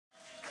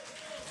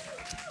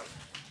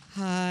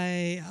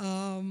Hi.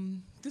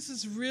 This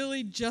is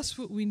really just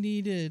what we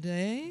needed,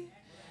 eh?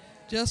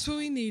 Just what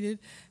we needed.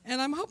 And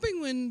I'm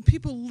hoping when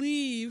people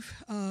leave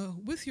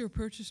with your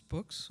purchased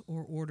books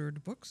or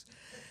ordered books,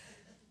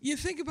 you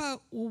think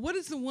about, well, what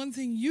is the one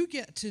thing you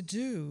get to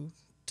do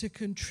to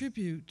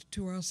contribute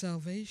to our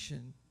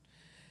salvation?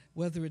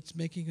 Whether it's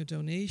making a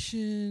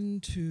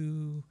donation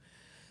to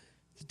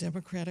the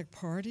Democratic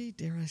Party,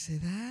 dare I say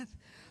that,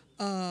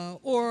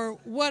 or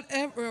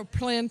whatever,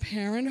 Planned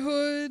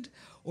Parenthood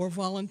or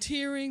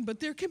volunteering, but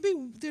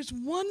there's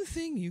one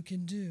thing you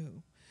can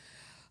do.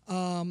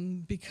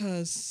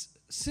 Because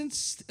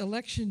since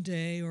Election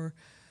Day, or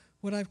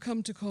what I've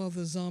come to call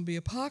the zombie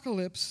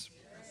apocalypse,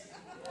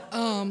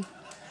 the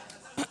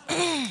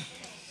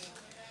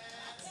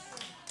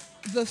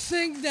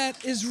thing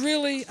that is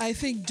really, I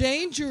think,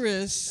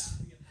 dangerous,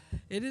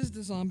 it is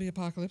the zombie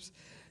apocalypse,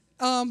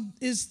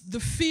 is the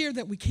fear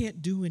that we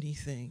can't do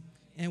anything,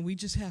 and we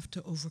just have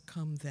to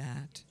overcome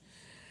that.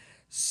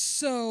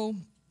 So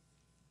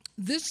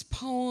this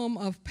poem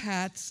of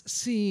Pat's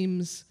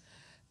seems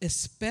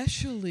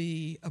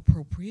especially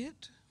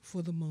appropriate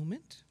for the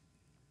moment.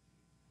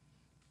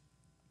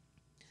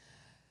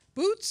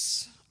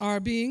 Boots are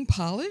being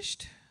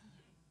polished.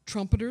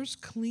 Trumpeters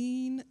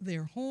clean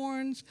their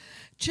horns.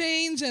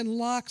 Chains and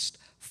locks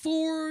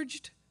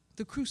forged.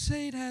 The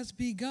crusade has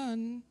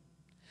begun.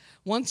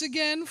 Once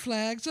again,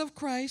 flags of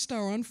Christ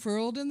are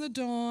unfurled in the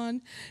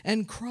dawn,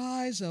 and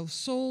cries of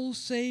soul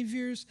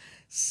saviors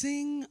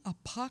sing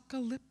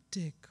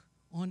apocalyptic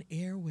on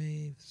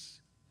airwaves.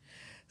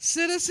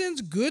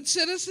 Citizens, good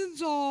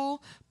citizens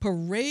all,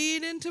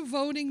 parade into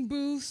voting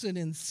booths and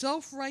in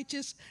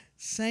self-righteous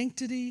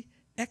sanctity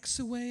X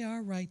away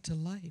our right to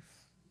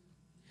life.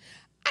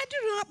 I do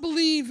not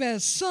believe,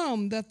 as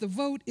some, that the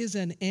vote is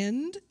an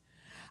end.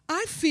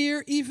 I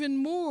fear even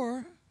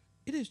more,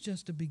 it is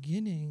just a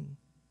beginning.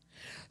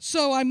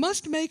 So I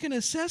must make an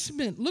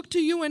assessment, look to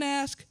you and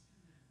ask,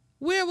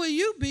 where will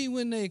you be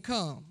when they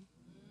come?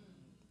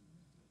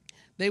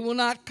 They will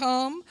not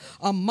come,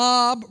 a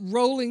mob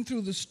rolling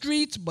through the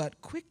streets,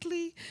 but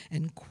quickly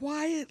and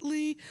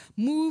quietly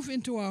move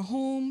into our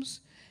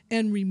homes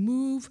and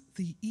remove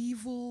the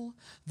evil,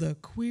 the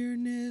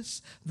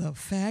queerness, the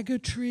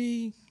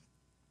faggotry,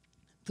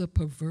 the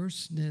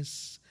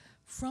perverseness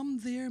from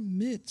their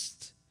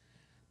midst.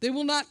 They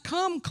will not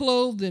come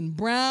clothed in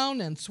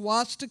brown and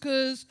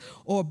swastikas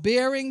or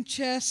bearing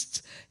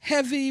chests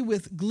heavy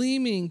with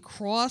gleaming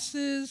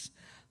crosses.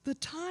 The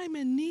time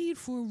and need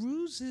for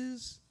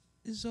ruses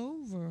is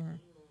over.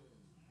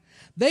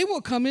 They will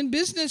come in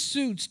business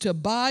suits to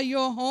buy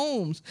your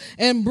homes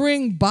and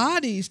bring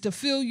bodies to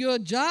fill your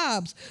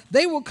jobs.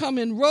 They will come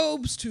in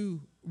robes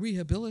to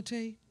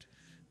rehabilitate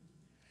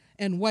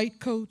and white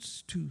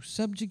coats to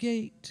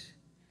subjugate.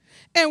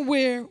 And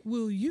where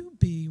will you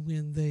be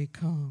when they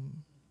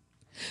come?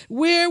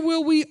 Where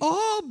will we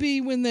all be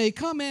when they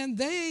come? And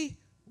they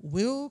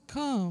will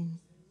come.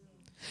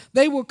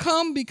 They will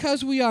come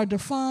because we are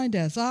defined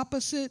as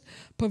opposite,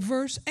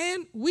 perverse,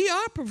 and we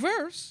are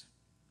perverse.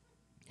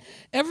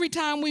 Every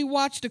time we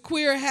watched a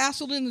queer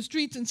hassled in the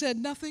streets and said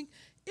nothing,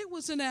 it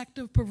was an act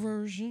of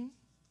perversion.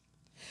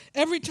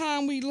 Every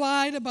time we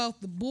lied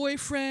about the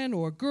boyfriend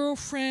or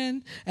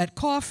girlfriend at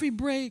coffee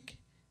break,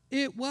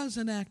 it was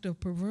an act of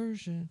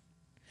perversion.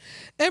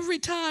 Every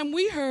time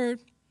we heard,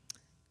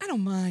 I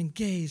don't mind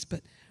gays,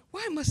 but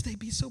why must they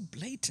be so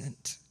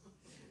blatant?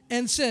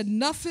 And said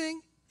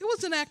nothing, it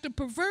was an act of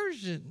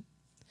perversion.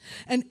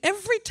 And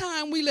every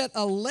time we let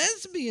a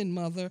lesbian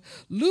mother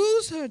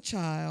lose her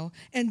child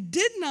and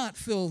did not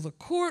fill the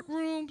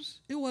courtrooms,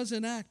 it was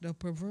an act of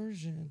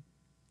perversion.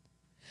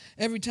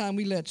 Every time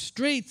we let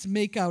straights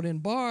make out in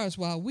bars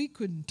while we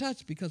couldn't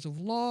touch because of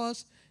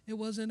laws, it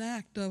was an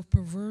act of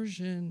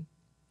perversion.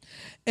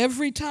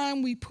 Every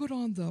time we put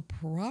on the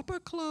proper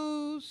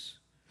clothes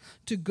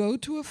to go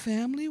to a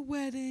family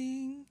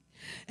wedding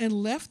and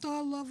left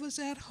our lovers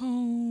at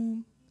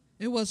home,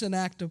 it was an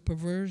act of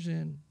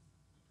perversion.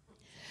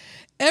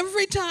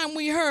 Every time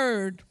we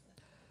heard,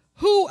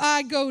 who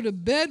I go to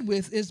bed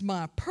with is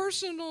my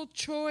personal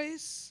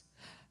choice,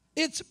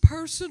 it's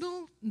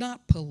personal,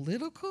 not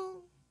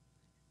political,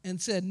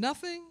 and said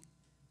nothing,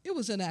 it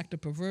was an act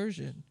of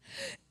perversion.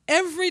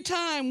 Every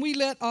time we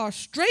let our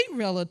straight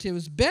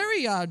relatives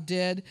bury our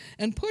dead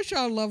and push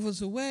our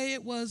lovers away,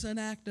 it was an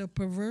act of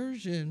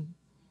perversion.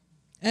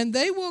 And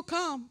they will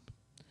come.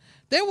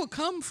 They will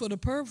come for the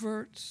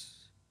perverts.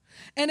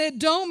 And it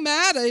don't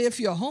matter if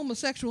you're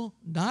homosexual,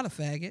 not a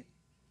faggot,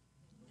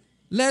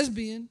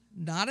 lesbian,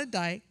 not a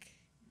dyke,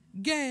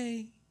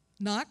 gay,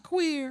 not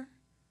queer.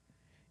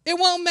 It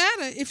won't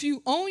matter if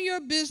you own your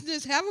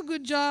business, have a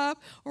good job,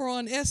 or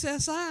on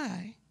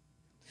SSI.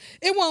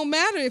 It won't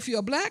matter if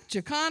you're black,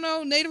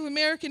 Chicano, Native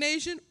American,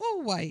 Asian,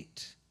 or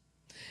white.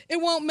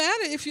 It won't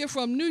matter if you're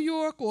from New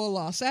York or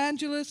Los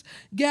Angeles,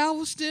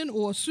 Galveston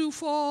or Sioux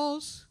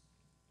Falls.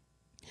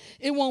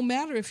 It won't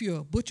matter if you're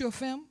a butch or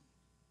femme,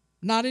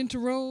 not into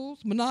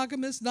roles,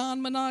 monogamous,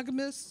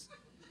 non-monogamous.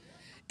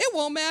 It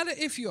won't matter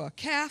if you're a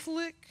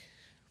Catholic,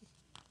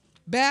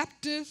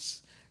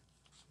 Baptist,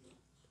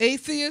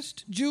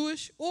 atheist,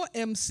 Jewish, or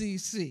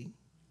MCC.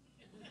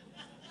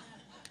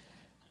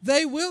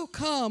 They will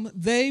come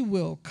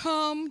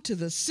to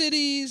the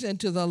cities and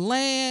to the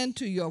land,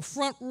 to your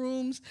front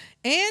rooms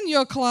and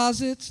your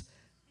closets.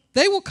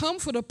 They will come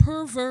for the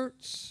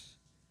perverts.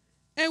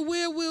 And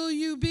where will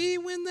you be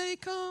when they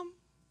come?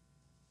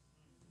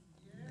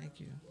 Thank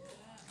you.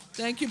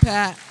 Thank you,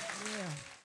 Pat.